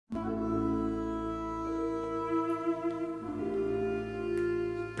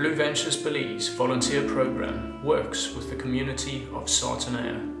Blue Ventures Belize volunteer program works with the community of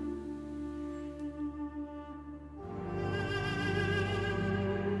Sarteneja.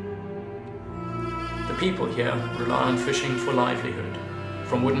 The people here rely on fishing for livelihood,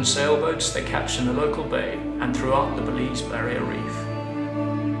 from wooden sailboats they catch in the local bay and throughout the Belize Barrier Reef.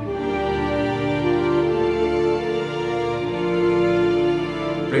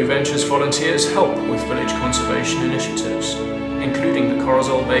 Blue Ventures volunteers help with village conservation initiatives, including the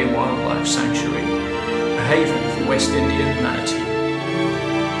Corozal Bay Wildlife Sanctuary, a haven for West Indian manatee.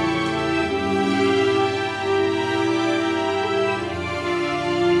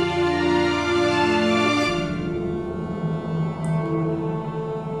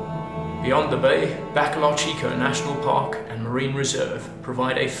 Beyond the bay, Bacalar Chico National Park and Marine Reserve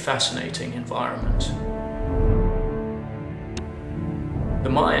provide a fascinating environment. The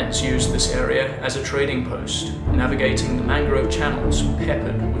Mayans used this area as a trading post, navigating the mangrove channels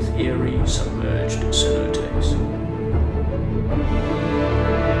peppered with eerie submerged cenotes.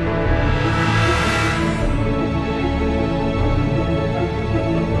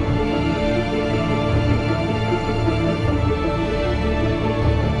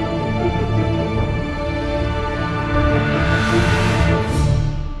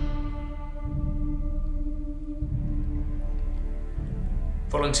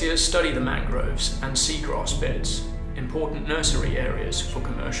 Volunteers study the mangroves and seagrass beds, important nursery areas for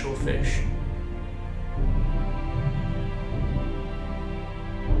commercial fish.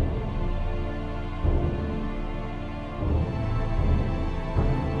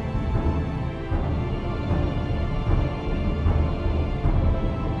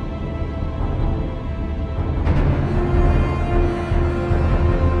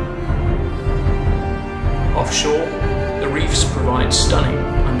 Offshore, the reefs provide stunning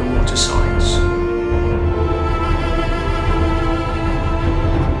underwater sights.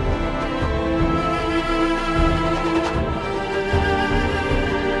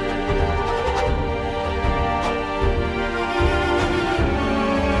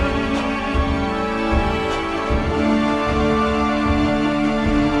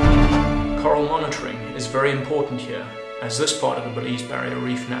 Coral monitoring is very important here, as this part of the Belize Barrier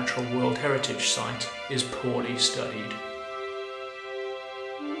Reef Natural World Heritage Site is poorly studied.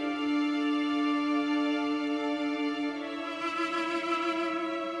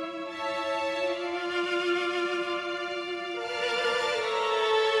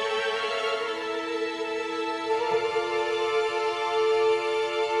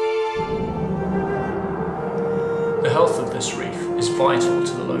 The health of this reef is vital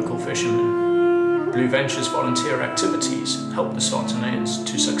to the local fishermen. Blue Ventures volunteer activities help the Sarteneans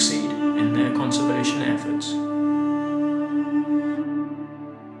to succeed in their conservation efforts.